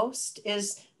remember most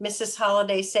is Mrs.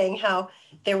 Holladay saying how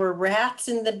there were rats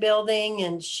in the building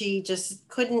and she just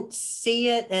couldn't see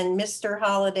it. And Mr.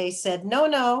 Holladay said,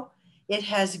 no, it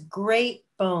has great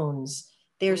bones.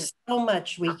 There's so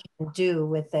much we can do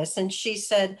with this. And she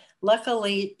said,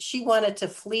 luckily, she wanted to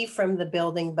flee from the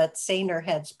building, but saner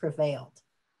heads prevailed.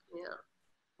 Yeah.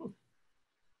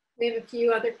 We have a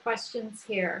few other questions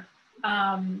here.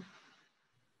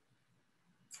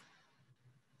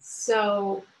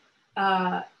 So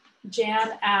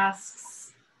Jan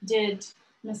asks, did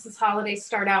Mrs. Holladay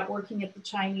start out working at the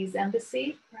Chinese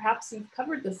embassy? Perhaps you've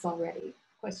covered this already,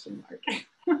 question mark.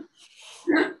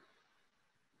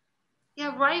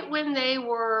 Yeah, right when they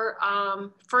were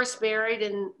first married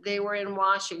and they were in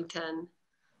Washington,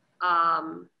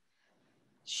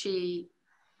 she,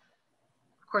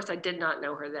 of course I did not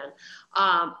know her then,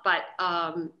 but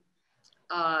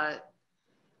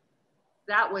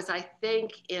that was, I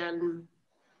think, in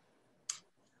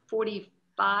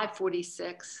 45,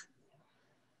 46.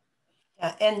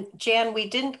 Yeah, and Jan, we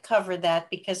didn't cover that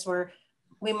because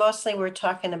we mostly were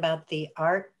talking about the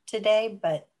art today,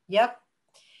 but yep,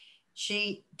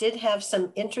 she did have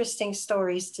some interesting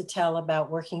stories to tell about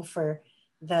working for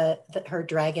her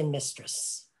dragon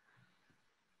mistress.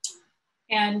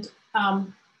 And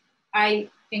I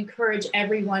encourage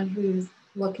everyone who's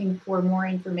looking for more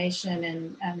information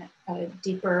and a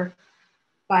deeper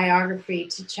biography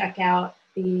to check out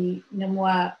the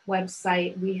NMWA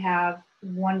website. We have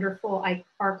wonderful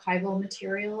archival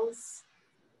materials,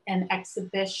 an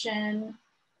exhibition,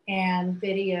 and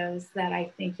videos that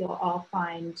I think you'll all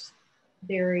find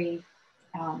very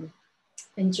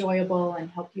enjoyable and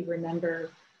help you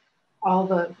remember all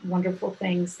the wonderful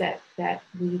things that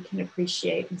we can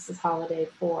appreciate Mrs. Holladay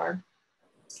for.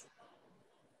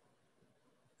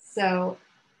 So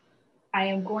I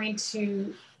am going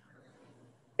to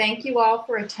thank you all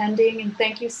for attending, and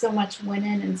thank you so much,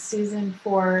 Winton and Susan,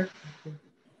 for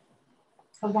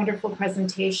a wonderful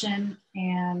presentation.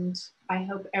 And I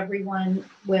hope everyone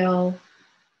will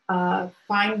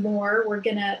find more. We're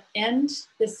gonna end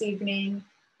this evening.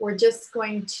 We're just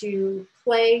going to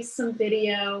play some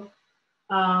video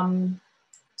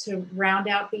to round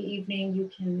out the evening.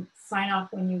 You can sign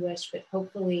off when you wish, but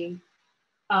hopefully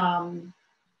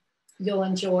you'll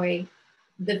enjoy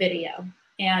the video.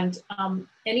 And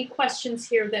any questions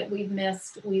here that we've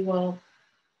missed, we will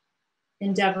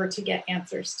endeavor to get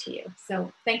answers to you.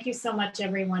 So thank you so much,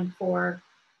 everyone, for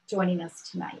joining us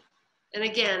tonight. And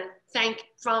again,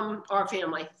 from our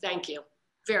family, thank you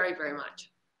very, very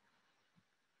much.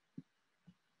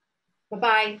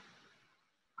 Bye-bye.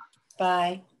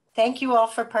 Bye. Thank you all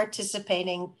for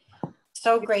participating.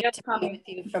 So great to be with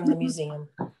you from the museum.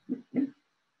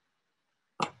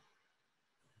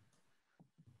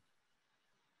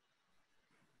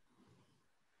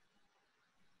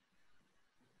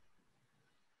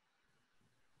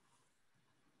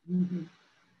 Mm-hmm.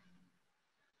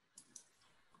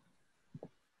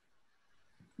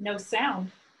 No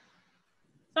sound.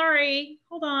 Sorry,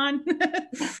 hold on.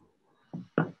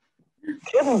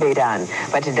 Shouldn't be done.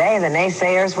 But today, the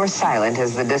naysayers were silent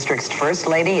as the district's First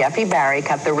Lady, Effie Barry,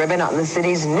 cut the ribbon on the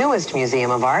city's newest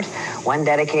museum of art, one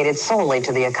dedicated solely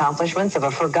to the accomplishments of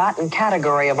a forgotten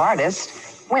category of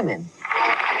artists, women.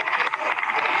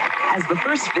 As the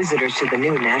first visitors to the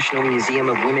new National Museum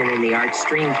of Women in the Arts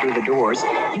streamed through the doors,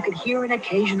 you could hear an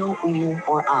occasional ooh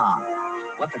or ah.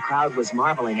 What the crowd was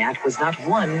marveling at was not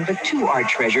one, but two art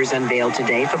treasures unveiled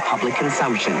today for public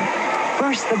consumption.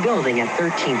 First, the building at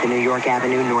 13th and New York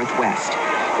Avenue Northwest.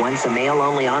 Once a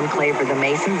male-only enclave for the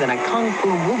Masons and a kung fu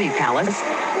movie palace,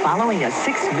 following a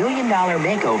 $6 million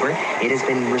makeover, it has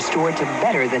been restored to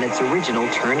better than its original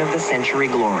turn-of-the-century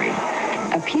glory.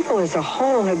 People as a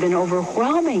whole have been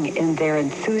overwhelming in their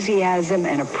enthusiasm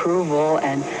and approval,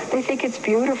 and they think it's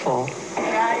beautiful.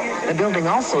 The building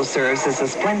also serves as a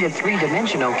splendid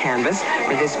three-dimensional canvas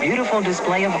for this beautiful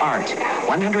display of art.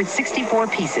 164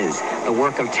 pieces, the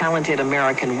work of talented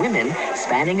American women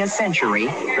spanning a century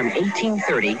from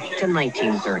 1830 to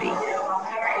 1930.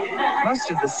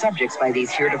 Most of the subjects by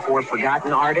these heretofore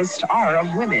forgotten artists are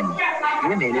of women.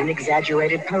 Women in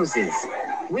exaggerated poses.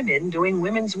 Women doing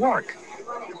women's work.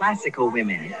 Classical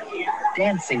women.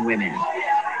 Dancing women.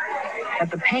 But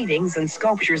the paintings and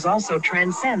sculptures also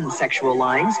transcend sexual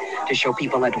lines to show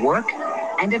people at work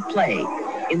and at play,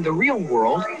 in the real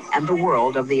world and the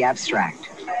world of the abstract.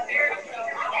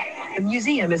 The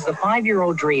museum is the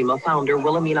 5-year-old dream of founder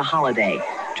Wilhelmina Cole.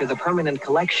 To the permanent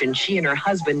collection, she and her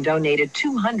husband donated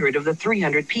 200 of the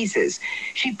 300 pieces.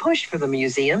 She pushed for the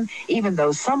museum, even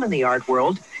though some in the art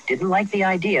world didn't like the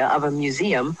idea of a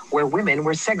museum where women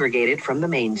were segregated from the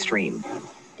mainstream.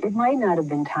 It might not have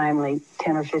been timely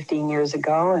 10 or 15 years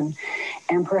ago,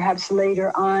 and perhaps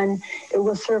later on it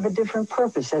will serve a different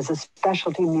purpose as a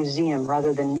specialty museum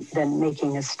rather than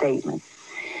making a statement.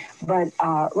 But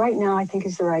right now I think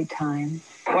is the right time.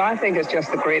 Well, I think it's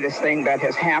just the greatest thing that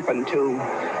has happened to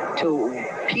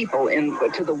people,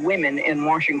 to the women in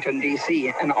Washington,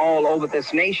 D.C., and all over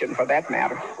this nation, for that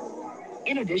matter.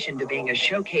 In addition to being a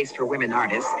showcase for women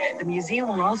artists, the museum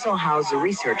will also house a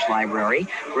research library,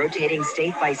 rotating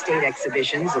state-by-state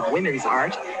exhibitions of women's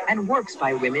art and works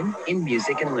by women in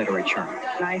music and literature.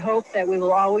 And I hope that we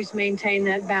will always maintain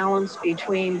that balance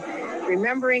between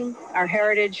remembering our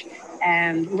heritage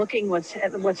and looking what's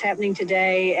happening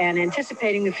today and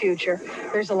anticipating the future.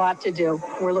 There's a lot to do.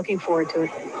 We're looking forward to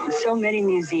it. So many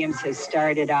museums have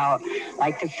started out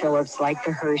like the Phillips, like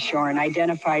the Hirshhorn,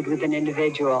 identified with an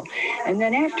individual. And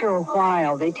then after a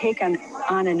while, they take on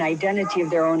an identity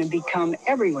of their own and become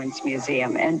everyone's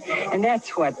museum. And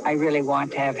that's what I really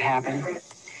want to have happen.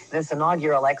 This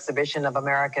inaugural exhibition of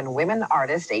American women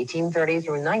artists, 1830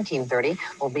 through 1930,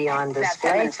 will be on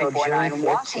display until June 14th.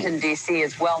 Washington, D.C.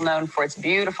 is well known for its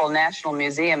beautiful national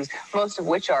museums, most of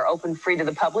which are open free to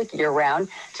the public year-round.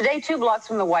 Today, 2 blocks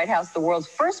from the White House, the world's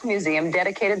first museum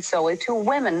dedicated solely to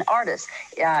women artists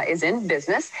is in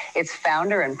business. Its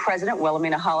founder and president,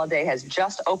 Wilhelmina Holladay, has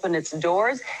just opened its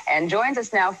doors and joins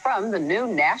us now from the new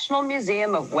National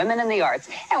Museum of Women in the Arts.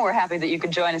 And we're happy that you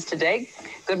could join us today.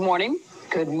 Good morning.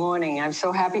 Good morning. I'm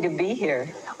so happy to be here.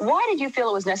 Why did you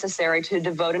feel it was necessary to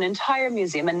devote an entire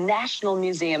museum, a national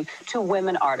museum, to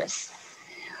women artists?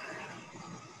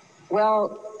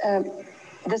 Well,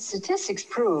 the statistics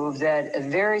prove that a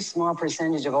very small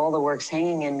percentage of all the works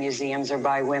hanging in museums are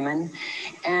by women,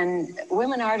 and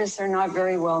women artists are not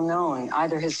very well known,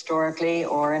 either historically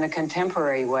or in a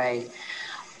contemporary way.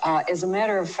 As a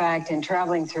matter of fact, in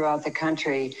traveling throughout the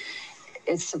country,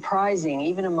 it's surprising,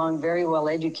 even among very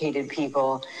well-educated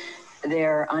people,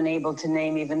 they're unable to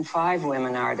name even 5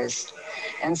 women artists.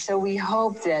 And so we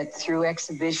hope that through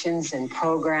exhibitions and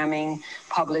programming,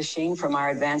 publishing from our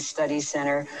Advanced Studies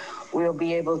Center, we'll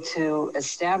be able to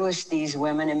establish these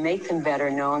women and make them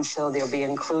better known so they'll be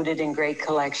included in great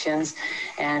collections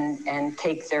and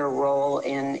take their role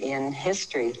in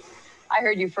history. I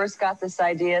heard you first got this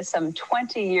idea some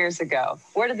 20 years ago.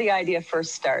 Where did the idea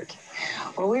first start?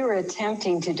 Well, we were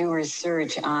attempting to do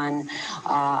research on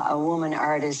a woman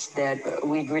artist that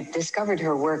we discovered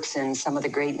her works in some of the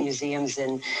great museums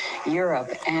in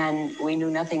Europe, and we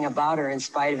knew nothing about her in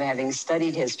spite of having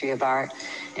studied history of art.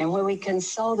 And when we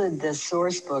consulted the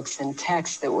source books and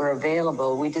texts that were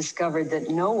available, we discovered that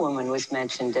no woman was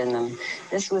mentioned in them.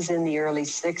 This was in the early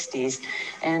 60s,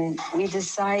 and we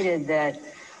decided that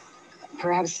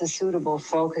perhaps the suitable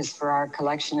focus for our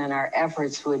collection and our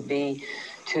efforts would be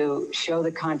to show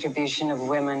the contribution of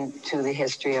women to the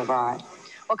history of art.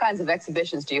 What kinds of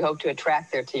exhibitions do you hope to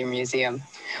attract there to your museum?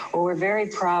 Well, we're very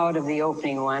proud of the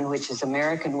opening one, which is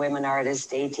American Women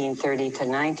Artists, 1830 to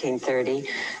 1930.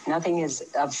 Nothing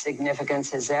of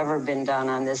significance has ever been done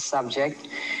on this subject,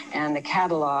 and the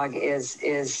catalog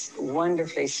is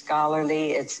wonderfully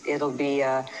scholarly. It'll be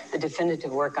the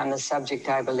definitive work on the subject,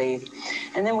 I believe.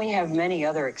 And then we have many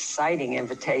other exciting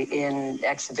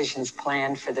exhibitions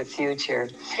planned for the future.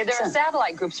 Yeah, there are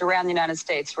satellite groups around the United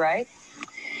States, right?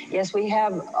 Yes, we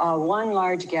have one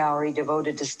large gallery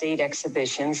devoted to state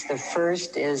exhibitions. The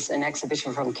first is an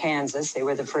exhibition from Kansas. They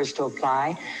were the first to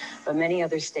apply, but many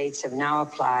other states have now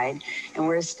applied. And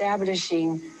we're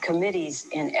establishing committees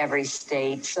in every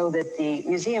state so that the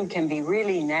museum can be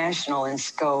really national in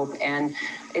scope. And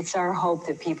it's our hope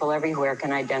that people everywhere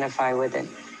can identify with it.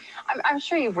 I'm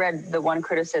sure you've read the one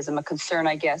criticism, a concern,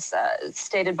 I guess,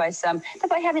 stated by some, that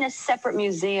by having a separate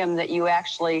museum that you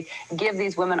actually give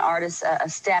these women artists a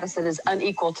status that is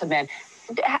unequal to men.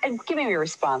 Give me your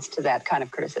response to that kind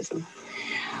of criticism.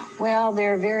 Well,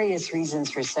 there are various reasons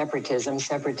for separatism.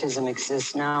 Separatism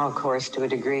exists now, of course, to a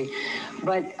degree.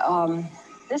 But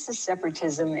this is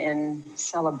separatism in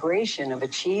celebration of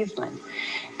achievement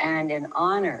and in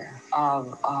honor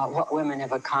of what women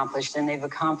have accomplished. And they've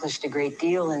accomplished a great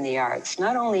deal in the arts,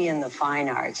 not only in the fine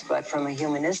arts, but from a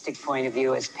humanistic point of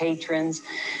view as patrons,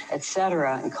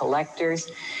 etc., and collectors.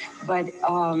 But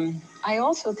I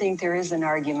also think there is an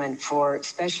argument for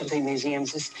specialty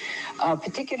museums,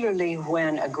 particularly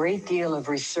when a great deal of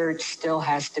research still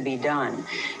has to be done.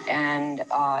 And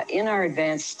in our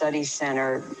Advanced Studies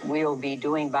Center, we'll be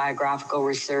doing biographical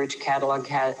research, catalog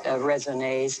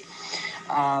raisonnés.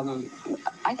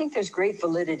 I think there's great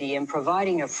validity in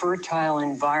providing a fertile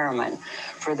environment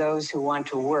for those who want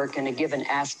to work in a given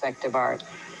aspect of art.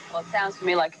 Well, it sounds to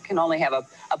me like it can only have a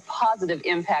positive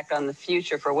impact on the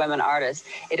future for women artists.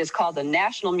 It is called the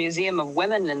National Museum of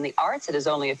Women in the Arts. It is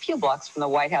only a few blocks from the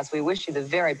White House. We wish you the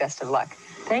very best of luck.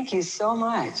 Thank you so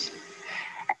much.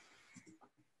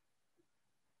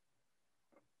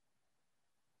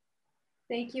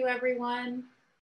 Thank you, everyone.